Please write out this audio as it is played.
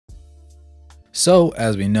So,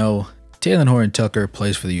 as we know, Talen Horton-Tucker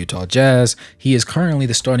plays for the Utah Jazz. He is currently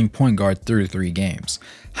the starting point guard through 3 games.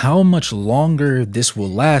 How much longer this will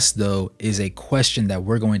last, though, is a question that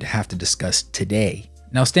we're going to have to discuss today.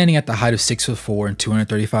 Now, standing at the height of 6'4" and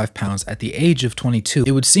 235 pounds at the age of 22,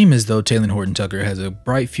 it would seem as though Talen Horton-Tucker has a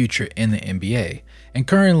bright future in the NBA. And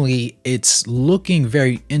currently, it's looking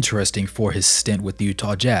very interesting for his stint with the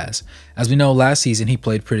Utah Jazz. As we know, last season he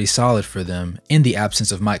played pretty solid for them in the absence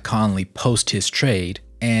of Mike Conley post his trade,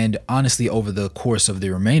 and honestly over the course of the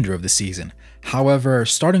remainder of the season. However,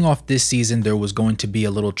 starting off this season, there was going to be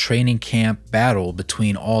a little training camp battle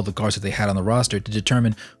between all the guards that they had on the roster to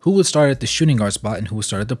determine who would start at the shooting guard spot and who would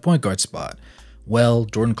start at the point guard spot. Well,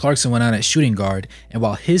 Jordan Clarkson went out at shooting guard, and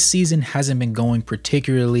while his season hasn't been going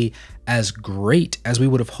particularly as great as we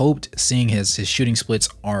would have hoped, seeing his shooting splits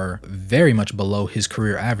are very much below his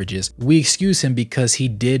career averages, we excuse him because he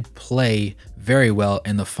did play very well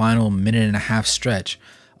in the final minute and a half stretch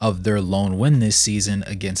of their lone win this season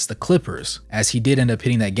against the Clippers, as he did end up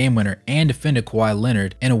hitting that game winner and defended Kawhi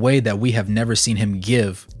Leonard in a way that we have never seen him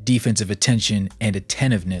give defensive attention and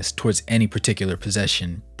attentiveness towards any particular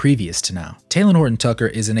possession previous to now. Talen Horton-Tucker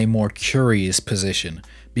is in a more curious position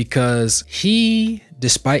because he,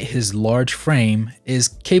 despite his large frame, is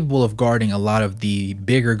capable of guarding a lot of the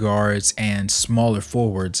bigger guards and smaller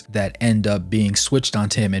forwards that end up being switched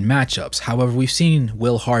onto him in matchups. However, we've seen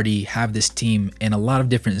Will Hardy have this team in a lot of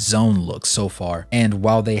different zone looks so far, and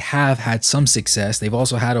while they have had some success, they've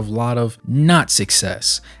also had a lot of not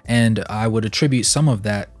success, and I would attribute some of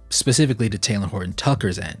that specifically to Talen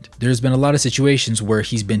Horton-Tucker's end. There's been a lot of situations where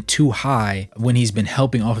he's been too high when he's been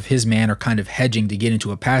helping off of his man or kind of hedging to get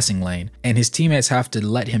into a passing lane, and his teammates have to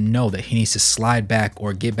let him know that he needs to slide back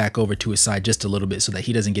or get back over to his side just a little bit so that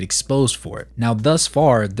he doesn't get exposed for it. Now, thus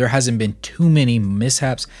far, there hasn't been too many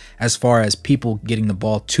mishaps as far as people getting the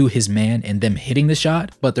ball to his man and them hitting the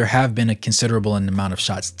shot, but there have been a considerable amount of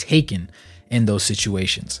shots taken in those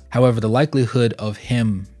situations. However, the likelihood of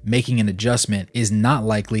him making an adjustment is not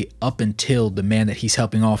likely up until the man that he's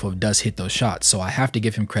helping off of does hit those shots, so I have to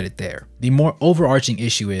give him credit there. The more overarching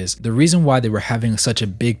issue is the reason why they were having such a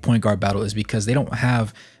big point guard battle is because they don't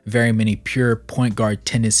have very many pure point guard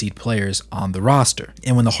tendency players on the roster.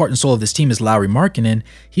 And when the heart and soul of this team is Lauri Markkanen,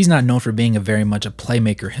 he's not known for being very much a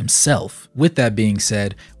playmaker himself. With that being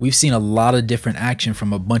said, we've seen a lot of different action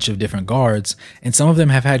from a bunch of different guards, and some of them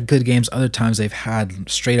have had good games, other times they've had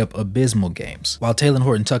straight up abysmal games. While Talen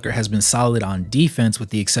Horton-Tucker has been solid on defense with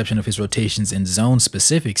the exception of his rotations in zone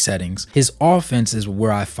specific settings, his offense is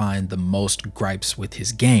where I find the most gripes with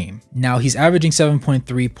his game. Now, he's averaging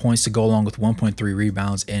 7.3 points to go along with 1.3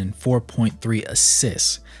 rebounds and 4.3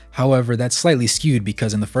 assists. However, that's slightly skewed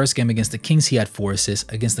because in the first game against the Kings, he had 4 assists.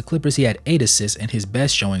 Against the Clippers, he had 8 assists in his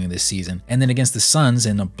best showing of this season. And then against the Suns,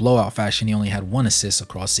 in a blowout fashion, he only had 1 assist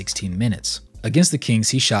across 16 minutes. Against the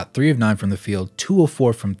Kings, he shot 3 of 9 from the field, 2 of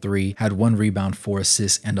 4 from 3, had 1 rebound, 4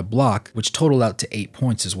 assists, and a block, which totaled out to 8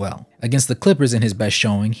 points as well. Against the Clippers in his best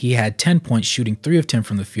showing, he had 10 points, shooting 3 of 10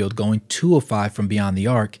 from the field, going 2 of 5 from beyond the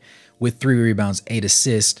arc, with 3 rebounds, 8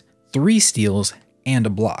 assists, 3 steals, and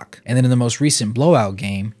a block. And then in the most recent blowout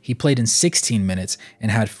game, he played in 16 minutes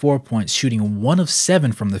and had 4 points, shooting 1 of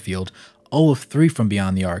 7 from the field, 0 of 3 from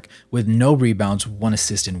beyond the arc, with no rebounds, 1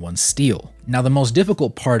 assist, and 1 steal. Now, the most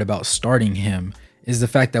difficult part about starting him is the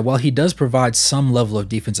fact that while he does provide some level of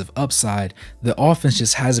defensive upside, the offense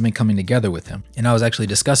just hasn't been coming together with him. And I was actually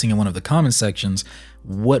discussing in one of the comment sections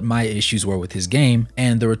what my issues were with his game,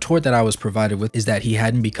 and the retort that I was provided with is that he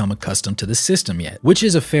hadn't become accustomed to the system yet, which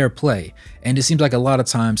is a fair play. And it seems like a lot of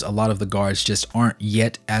times, a lot of the guards just aren't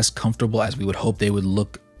yet as comfortable as we would hope they would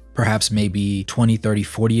look perhaps maybe 20, 30,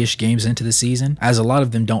 40-ish games into the season, as a lot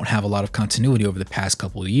of them don't have a lot of continuity over the past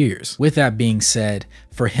couple of years. With that being said,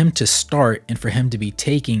 for him to start and for him to be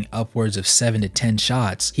taking upwards of 7 to 10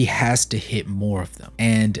 shots, he has to hit more of them.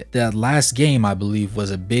 And that last game, I believe,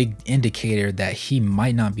 was a big indicator that he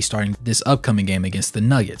might not be starting this upcoming game against the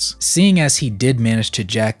Nuggets. Seeing as he did manage to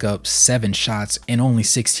jack up 7 shots in only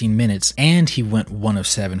 16 minutes, and he went 1 of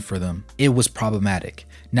 7 for them, it was problematic.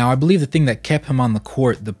 Now, I believe the thing that kept him on the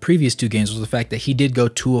court the previous 2 games was the fact that he did go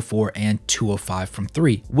 2 of 4 and 2 of 5 from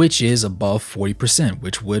 3, which is above 40%,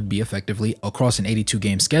 which would be effectively, across an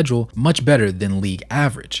 82-game schedule, much better than league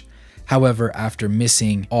average. However, after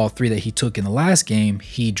missing all 3 that he took in the last game,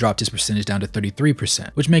 he dropped his percentage down to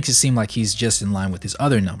 33%, which makes it seem like he's just in line with his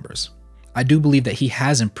other numbers. I do believe that he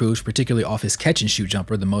has improved, particularly off his catch and shoot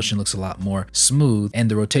jumper. The motion looks a lot more smooth, and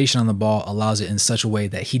the rotation on the ball allows it in such a way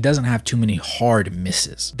that he doesn't have too many hard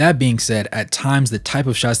misses. That being said, at times the type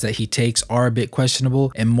of shots that he takes are a bit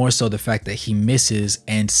questionable, and more so the fact that he misses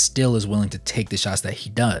and still is willing to take the shots that he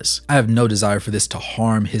does. I have no desire for this to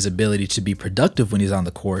harm his ability to be productive when he's on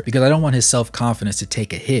the court, because I don't want his self-confidence to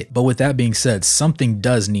take a hit. But with that being said, something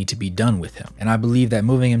does need to be done with him, and I believe that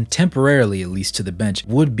moving him temporarily, at least to the bench,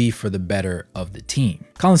 would be for the better of the team.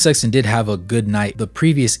 Collin Sexton did have a good night the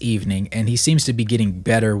previous evening, and he seems to be getting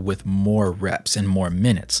better with more reps and more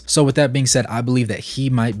minutes. So with that being said, I believe that he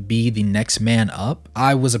might be the next man up.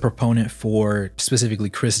 I was a proponent for specifically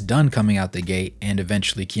Chris Dunn coming out the gate and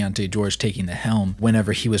eventually Keontae George taking the helm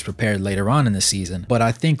whenever he was prepared later on in the season. But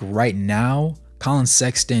I think right now, Collin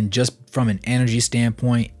Sexton, just from an energy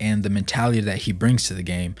standpoint and the mentality that he brings to the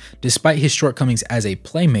game, despite his shortcomings as a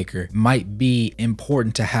playmaker, might be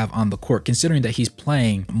important to have on the court, considering that he's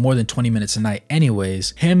playing more than 20 minutes a night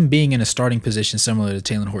anyways. Him being in a starting position similar to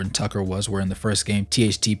Talen Horton-Tucker was, where in the first game,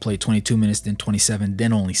 THT played 22 minutes, then 27,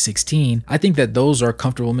 then only 16. I think that those are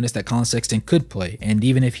comfortable minutes that Collin Sexton could play, and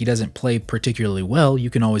even if he doesn't play particularly well, you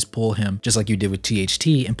can always pull him just like you did with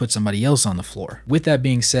THT and put somebody else on the floor. With that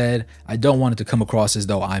being said, I don't want it to come across as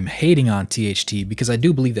though I'm hating on THT, because I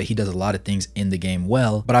do believe that he does a lot of things in the game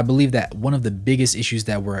well, but I believe that one of the biggest issues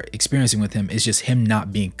that we're experiencing with him is just him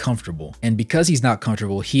not being comfortable. And because he's not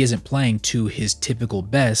comfortable, he isn't playing to his typical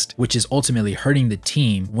best, which is ultimately hurting the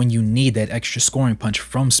team when you need that extra scoring punch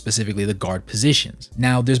from specifically the guard positions.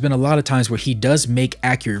 Now, there's been a lot of times where he does make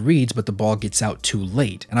accurate reads, but the ball gets out too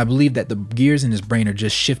late. And I believe that the gears in his brain are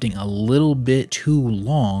just shifting a little bit too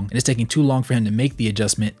long, and it's taking too long for him to make the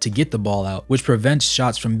adjustment to get the ball out, which prevents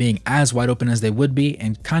shots from being as wide open as they would be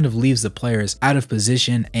and kind of leaves the players out of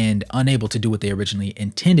position and unable to do what they originally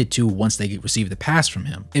intended to once they receive the pass from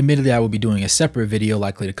him. Admittedly, I will be doing a separate video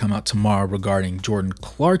likely to come out tomorrow regarding Jordan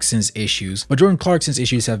Clarkson's issues, but Jordan Clarkson's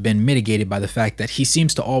issues have been mitigated by the fact that he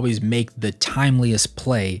seems to always make the timeliest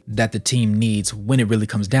play that the team needs when it really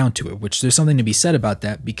comes down to it, which there's something to be said about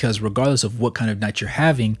that, because regardless of what kind of night you're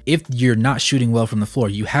having, if you're not shooting well from the floor,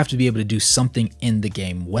 you have to be able to do something in the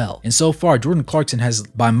game well. And so far, Jordan Clarkson has,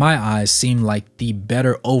 by my eyes, seem like the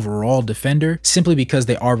better overall defender, simply because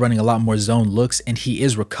they are running a lot more zone looks and he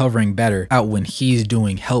is recovering better out when he's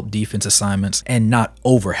doing help defense assignments and not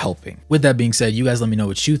over helping. With that being said, you guys let me know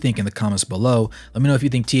what you think in the comments below. Let me know if you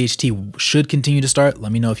think THT should continue to start.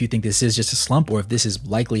 Let me know if you think this is just a slump or if this is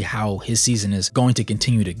likely how his season is going to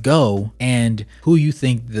continue to go, and who you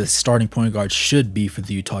think the starting point guard should be for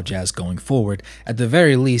the Utah Jazz going forward, at the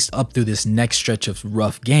very least up through this next stretch of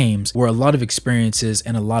rough games where a lot of experiences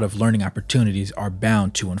and a lot of learning opportunities are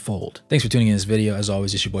bound to unfold. Thanks for tuning in this video. As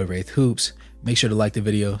always, it's your boy Wraith Hoops. Make sure to like the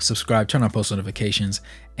video, subscribe, turn on post notifications,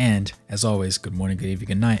 and as always, good morning, good evening,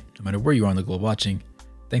 good night, no matter where you are on the globe watching.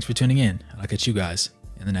 Thanks for tuning in. I'll catch you guys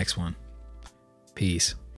in the next one. Peace.